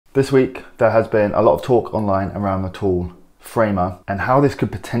This week, there has been a lot of talk online around the tool Framer and how this could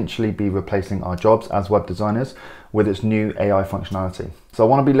potentially be replacing our jobs as web designers with its new AI functionality. So I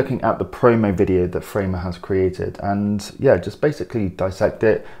want to be looking at the promo video that Framer has created and yeah, just basically dissect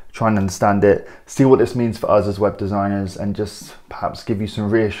it, try and understand it, see what this means for us as web designers and just perhaps give you some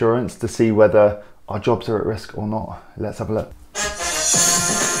reassurance to see whether our jobs are at risk or not. Let's have a look.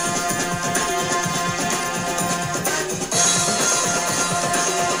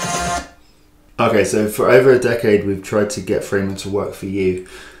 Okay, so for over a decade, we've tried to get Framer to work for you.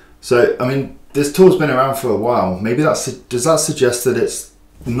 So, I mean, this tool's been around for a while. Maybe does that suggest that it's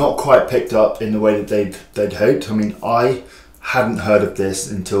not quite picked up in the way that they'd hoped? I mean, I hadn't heard of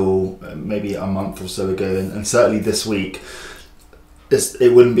this until maybe a month or so ago, and certainly this week,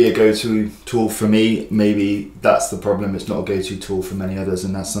 it wouldn't be a go-to tool for me. Maybe that's the problem. It's not a go-to tool for many others,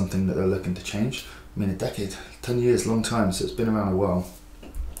 and that's something that they're looking to change. I mean, a decade, 10 years, long time, so it's been around a while.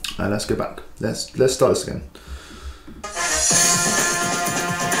 Let's go back. Let's start this again.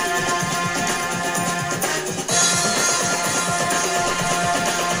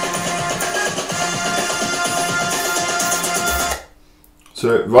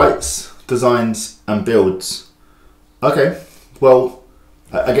 So it writes, designs, and builds. Okay, well,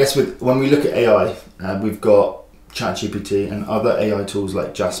 I guess when we look at AI, we've got ChatGPT and other AI tools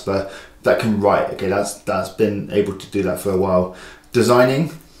like Jasper that can write. Okay, that's been able to do that for a while.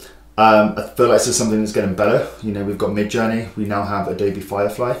 Designing. I feel like this is something that's getting better. You know, we've got Midjourney, we now have Adobe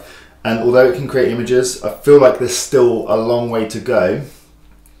Firefly, and although it can create images, I feel like there's still a long way to go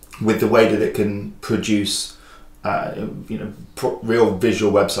with the way that it can produce, real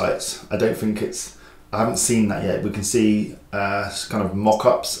visual websites. I haven't seen that yet. We can see kind of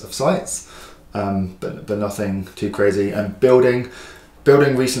mock-ups of sites, but nothing too crazy. And building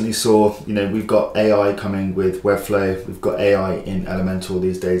recently saw, we've got AI coming with Webflow, we've got AI in Elementor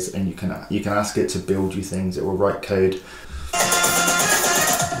these days, and you can ask it to build you things, it will write code.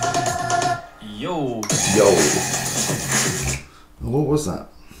 Yo. What was that?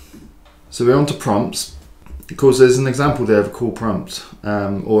 So we're on to prompts. Of course, there's an example there of a cool prompt,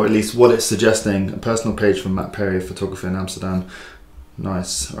 or at least what it's suggesting, a personal page from Matt Perry, a photographer in Amsterdam.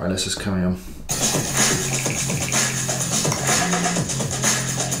 Nice. All right, let's just carry on.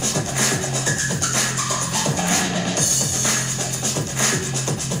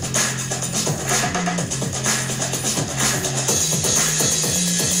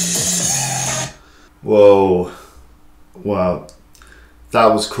 Whoa, wow, that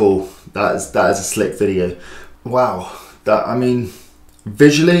was cool. That is a slick video. Wow,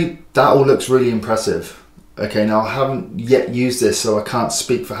 visually that all looks really impressive. Okay, now I haven't yet used this, so I can't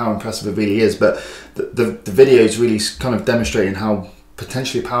speak for how impressive it really is, but the video is really kind of demonstrating how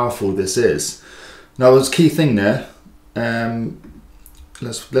potentially powerful this is. Now, there's a key thing there.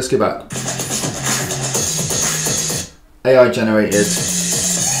 Let's go back. AI generated,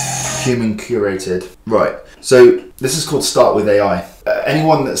 human curated. Right, so this is called Start with AI.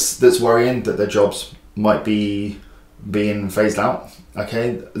 Anyone that's worrying that their jobs might be being phased out,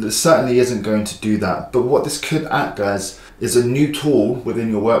 okay, this certainly isn't going to do that. But what this could act as is a new tool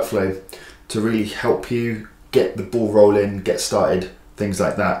within your workflow to really help you get the ball rolling, get started, things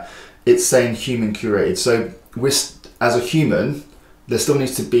like that. It's saying human curated. So as a human, there still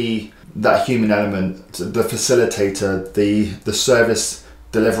needs to be that human element, the facilitator, the service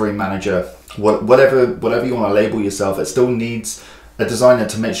delivery manager, whatever you want to label yourself. It still needs a designer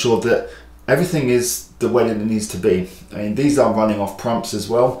to make sure that everything is the way that it needs to be. I mean, these are running off prompts as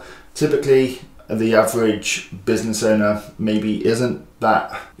well. Typically, the average business owner maybe isn't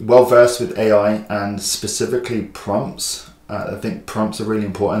that well versed with AI and specifically prompts. I think prompts are really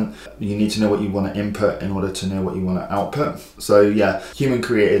important. You need to know what you want to input in order to know what you want to output. So yeah, human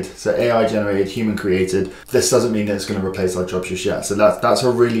created, so AI generated, human created. This doesn't mean that it's going to replace our jobs just yet. So that's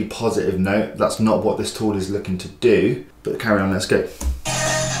a really positive note. That's not what this tool is looking to do, but carry on, let's go.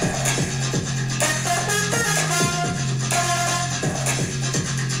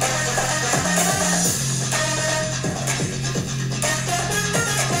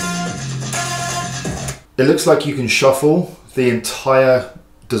 It looks like you can shuffle the entire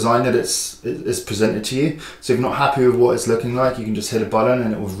design that it's presented to you. So if you're not happy with what it's looking like, you can just hit a button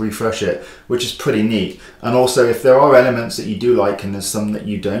and it will refresh it, which is pretty neat. And also, if there are elements that you do like and there's some that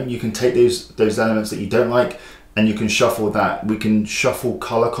you don't, you can take those elements that you don't like and you can shuffle that. We can shuffle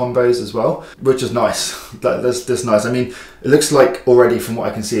color combos as well, which is nice. That's nice. I mean, it looks like already from what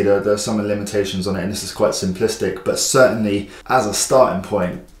I can see, there are some limitations on it, and this is quite simplistic, but certainly as a starting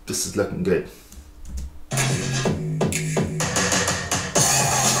point, this is looking good.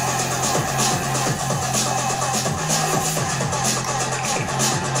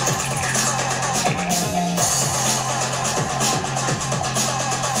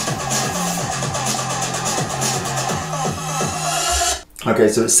 Okay,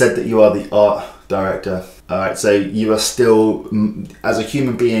 so it said that you are the art director. All right, so you are still, as a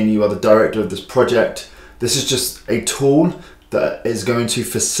human being, you are the director of this project. This is just a tool that is going to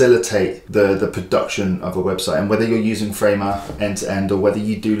facilitate the production of a website. And whether you're using Framer end to end, or whether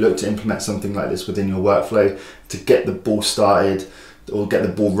you do look to implement something like this within your workflow to get the ball started, or get the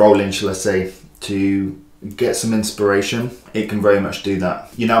ball rolling, shall I say, to get some inspiration, it can very much do that.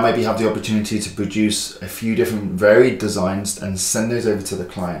 You now maybe have the opportunity to produce a few different varied designs and send those over to the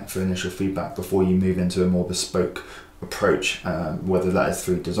client for initial feedback before you move into a more bespoke approach, whether that is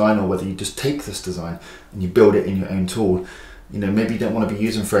through design or whether you just take this design and you build it in your own tool. You know, maybe you don't want to be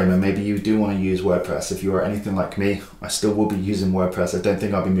using Framer, maybe you do want to use WordPress. If you are anything like me, I still will be using WordPress. I don't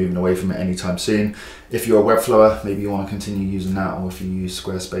think I'll be moving away from it anytime soon. If you're a Webflower, maybe you want to continue using that, or if you use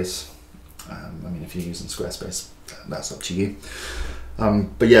Squarespace. I mean, if you're using Squarespace, that's up to you.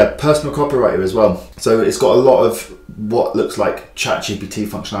 But yeah, personal copywriter as well. So it's got a lot of what looks like ChatGPT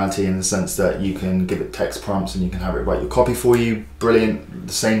functionality, in the sense that you can give it text prompts and you can have it write your copy for you. Brilliant.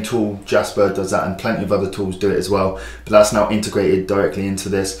 The same tool, Jasper, does that, and plenty of other tools do it as well. But that's now integrated directly into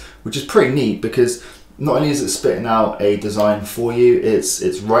this, which is pretty neat, because not only is it spitting out a design for you, it's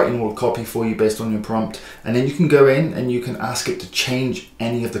writing all the copy for you based on your prompt, and then you can go in and you can ask it to change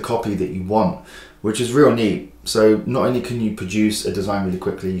any of the copy that you want, which is real neat. So not only can you produce a design really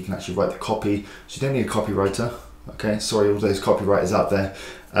quickly, you can actually write the copy, so you don't need a copywriter. Okay, sorry all those copywriters out there,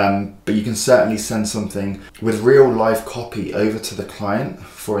 but you can certainly send something with real live copy over to the client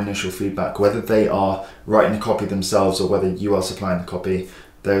for initial feedback, whether they are writing the copy themselves or whether you are supplying the copy.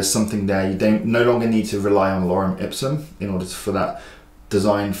 There's something there. You no longer need to rely on lorem ipsum in order for that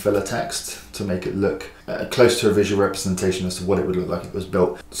design filler text to make it look close to a visual representation as to what it would look like if it was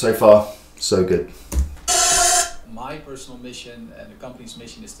built. So far, so good. My personal mission and the company's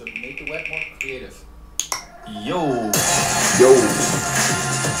mission is to make the web more creative. Yo!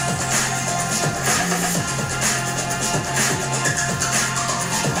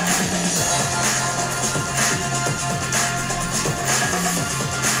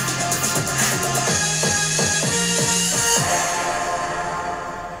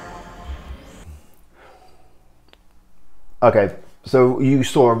 Okay, so you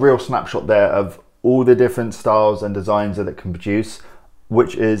saw a real snapshot there of all the different styles and designs that it can produce,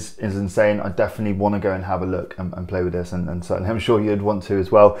 which is insane. I definitely want to go and have a look and play with this, and certainly I'm sure you'd want to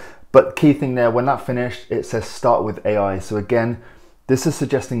as well. But key thing there, when that finished, it says start with AI. So again, this is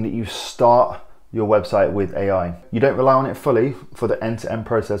suggesting that you start your website with AI. You don't rely on it fully for the end-to-end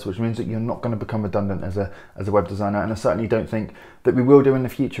process, which means that you're not going to become redundant as a web designer, and I certainly don't think that we will do in the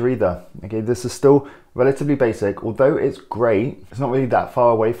future either. Okay, this is still relatively basic, although it's great. It's not really that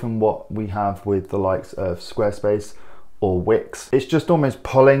far away from what we have with the likes of Squarespace or Wix. It's just almost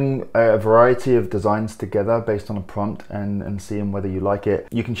pulling a variety of designs together based on a prompt and seeing whether you like it.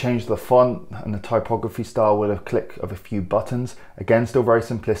 You can change the font and the typography style with a click of a few buttons. Again, still very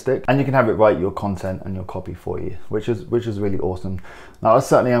simplistic, and you can have it write your content and your copy for you, which is really awesome. Now,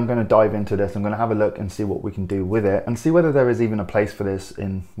 certainly I'm going to dive into this. I'm going to have a look and see what we can do with it, and see whether there is even a place for this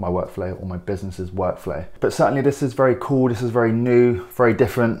in my workflow or my business's workflow. But certainly this is very cool. This is very new, very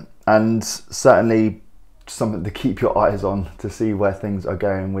different, and certainly something to keep your eyes on to see where things are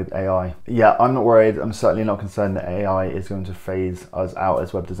going with AI. Yeah, I'm not worried. I'm certainly not concerned that AI is going to phase us out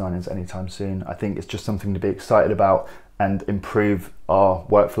as web designers anytime soon. I think it's just something to be excited about and improve our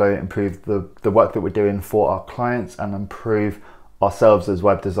workflow, improve the work that we're doing for our clients, and improve ourselves as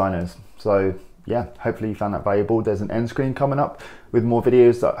web designers. So yeah, hopefully you found that valuable. There's an end screen coming up with more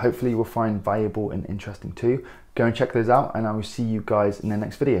videos that hopefully you will find valuable and interesting too. Go and check those out, and I will see you guys in the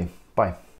next video. Bye.